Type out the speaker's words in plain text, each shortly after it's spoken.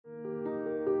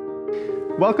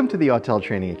Welcome to the Autel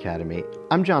Training Academy.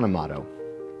 I'm John Amato.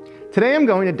 Today I'm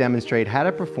going to demonstrate how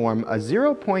to perform a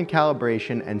 0-point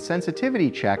calibration and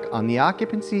sensitivity check on the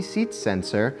occupancy seat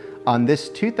sensor on this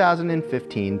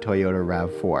 2015 Toyota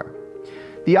Rav4.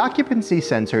 The occupancy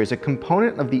sensor is a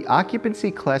component of the occupancy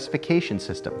classification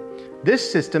system.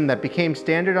 This system that became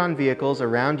standard on vehicles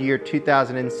around year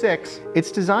 2006,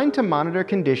 it's designed to monitor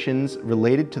conditions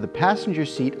related to the passenger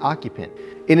seat occupant.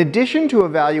 In addition to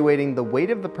evaluating the weight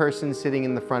of the person sitting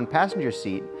in the front passenger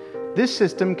seat, this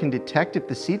system can detect if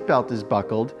the seat belt is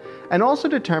buckled and also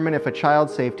determine if a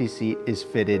child safety seat is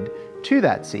fitted to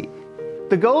that seat.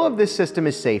 The goal of this system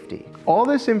is safety. All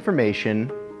this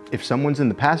information, if someone's in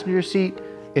the passenger seat,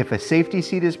 if a safety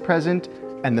seat is present,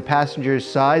 and the passenger's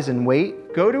size and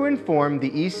weight, go to inform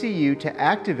the ECU to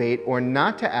activate or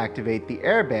not to activate the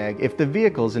airbag if the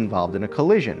vehicle is involved in a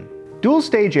collision.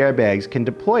 Dual-stage airbags can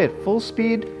deploy at full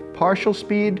speed, partial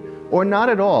speed, or not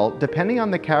at all, depending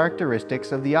on the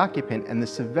characteristics of the occupant and the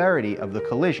severity of the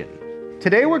collision.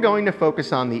 Today we're going to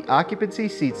focus on the occupancy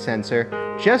seat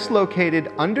sensor just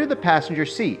located under the passenger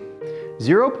seat.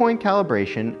 0-point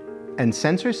calibration and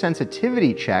sensor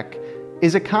sensitivity check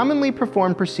is a commonly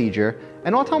performed procedure,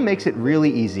 and Autel makes it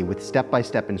really easy with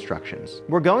step-by-step instructions.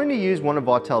 We're going to use one of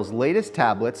Autel's latest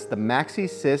tablets, the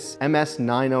MaxiSYS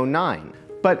MS909.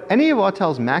 But any of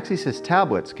Autel's MaxiSYS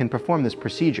tablets can perform this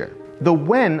procedure. The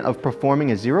when of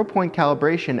performing a 0-point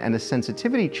calibration and a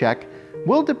sensitivity check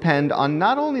will depend on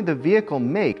not only the vehicle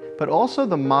make, but also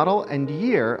the model and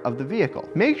year of the vehicle.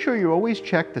 Make sure you always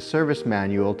check the service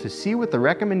manual to see what the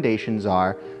recommendations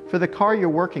are for the car you're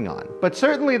working on. But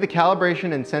certainly the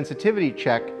calibration and sensitivity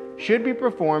check should be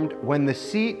performed when the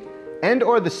seat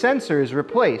and/or the sensor is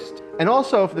replaced, and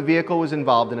also if the vehicle was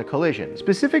involved in a collision.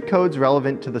 Specific codes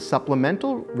relevant to the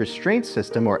supplemental restraint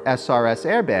system, or SRS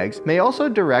airbags, may also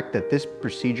direct that this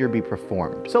procedure be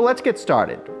performed. So let's get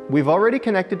started. We've already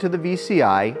connected to the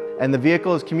VCI, and the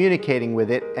vehicle is communicating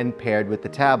with it and paired with the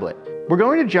tablet. We're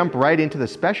going to jump right into the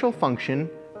special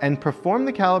function and perform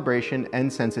the calibration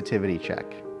and sensitivity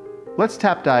check. Let's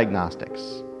tap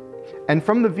Diagnostics. And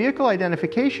from the Vehicle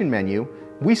Identification menu,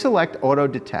 we select Auto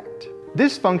Detect.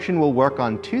 This function will work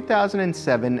on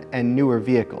 2007 and newer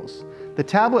vehicles. The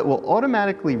tablet will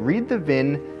automatically read the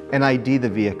VIN and ID the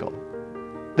vehicle.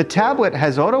 The tablet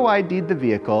has auto-ID'd the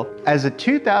vehicle as a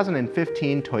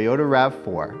 2015 Toyota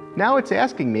Rav4. Now it's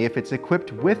asking me if it's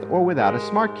equipped with or without a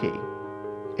smart key.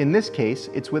 In this case,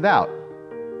 it's without.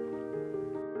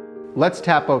 Let's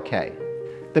tap OK.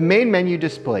 The main menu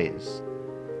displays.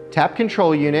 Tap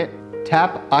Control Unit,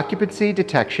 tap Occupancy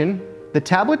Detection. The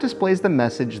tablet displays the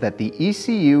message that the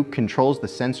ECU controls the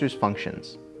sensor's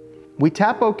functions. We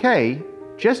tap OK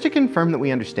just to confirm that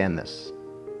we understand this.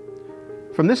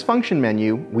 From this function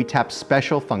menu, we tap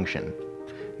Special Function.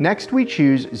 Next, we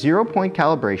choose 0-point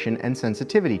calibration and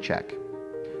sensitivity check.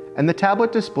 And the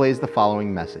tablet displays the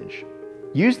following message.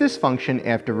 Use this function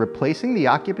after replacing the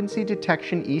occupancy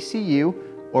detection ECU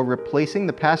or replacing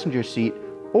the passenger seat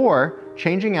or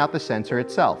changing out the sensor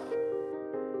itself.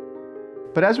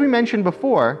 But as we mentioned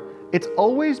before, it's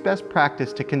always best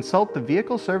practice to consult the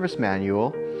vehicle service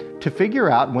manual to figure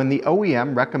out when the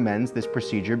OEM recommends this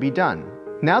procedure be done.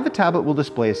 Now the tablet will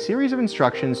display a series of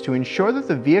instructions to ensure that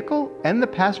the vehicle and the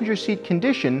passenger seat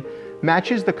condition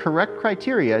matches the correct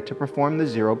criteria to perform the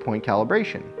 0-point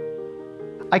calibration.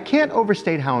 I can't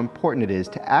overstate how important it is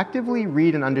to actively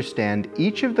read and understand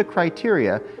each of the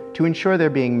criteria to ensure they're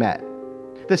being met.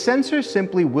 The sensor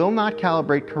simply will not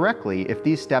calibrate correctly if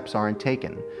these steps aren't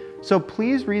taken, so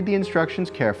please read the instructions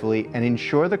carefully and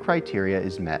ensure the criteria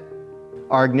is met.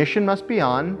 Our ignition must be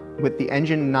on with the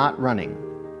engine not running.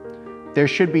 There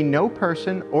should be no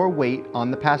person or weight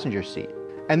on the passenger seat,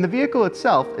 and the vehicle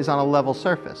itself is on a level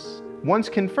surface. Once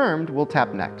confirmed, we'll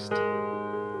tap Next.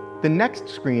 The next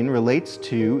screen relates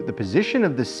to the position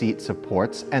of the seat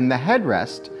supports and the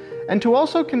headrest, and to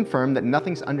also confirm that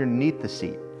nothing's underneath the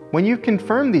seat. When you've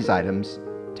confirmed these items,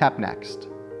 tap Next.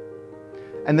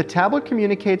 And the tablet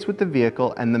communicates with the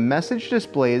vehicle and the message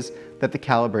displays that the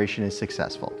calibration is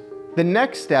successful. The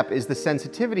next step is the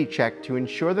sensitivity check to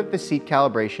ensure that the seat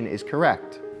calibration is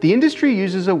correct. The industry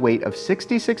uses a weight of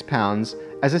 66 pounds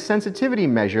as a sensitivity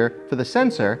measure for the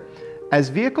sensor, as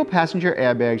vehicle passenger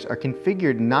airbags are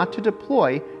configured not to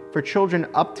deploy for children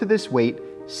up to this weight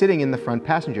sitting in the front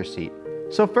passenger seat.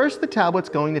 So first the tablet's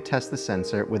going to test the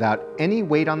sensor without any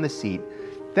weight on the seat.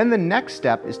 Then the next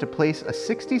step is to place a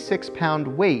 66-pound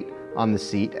weight on the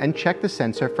seat and check the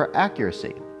sensor for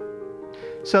accuracy.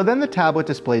 So then the tablet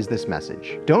displays this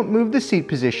message. Don't move the seat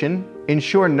position,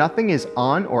 ensure nothing is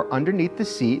on or underneath the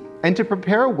seat, and to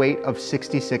prepare a weight of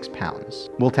 66 pounds.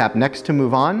 We'll tap Next to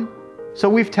move on, So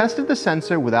we've tested the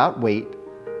sensor without weight,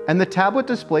 and the tablet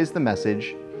displays the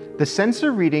message. The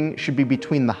sensor reading should be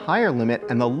between the higher limit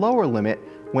and the lower limit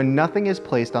when nothing is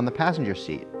placed on the passenger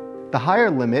seat. The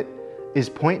higher limit is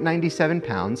 0.97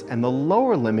 pounds and the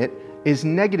lower limit is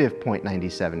negative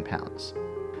 0.97 pounds.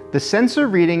 The sensor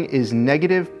reading is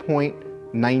negative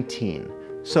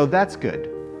 0.19, so that's good.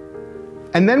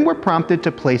 And then we're prompted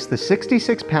to place the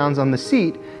 66 pounds on the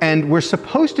seat, and we're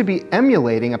supposed to be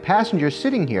emulating a passenger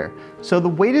sitting here, so the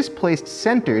weight is placed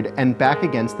centered and back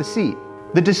against the seat.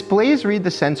 The displays read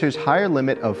the sensor's higher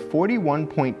limit of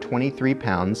 41.23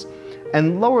 pounds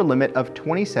and lower limit of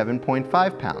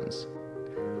 27.5 pounds.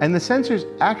 And the sensor's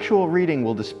actual reading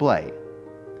will display.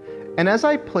 And as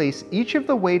I place each of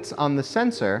the weights on the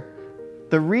sensor,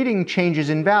 the reading changes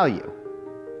in value.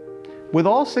 With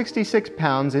all 66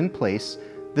 pounds in place,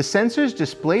 the sensor's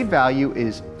displayed value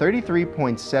is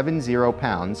 33.70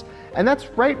 pounds, and that's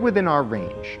right within our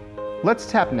range. Let's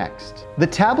tap next. The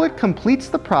tablet completes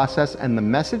the process and the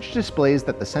message displays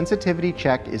that the sensitivity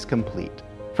check is complete.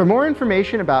 For more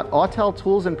information about Autel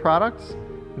tools and products,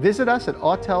 visit us at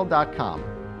autel.com.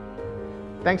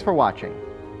 Thanks for watching.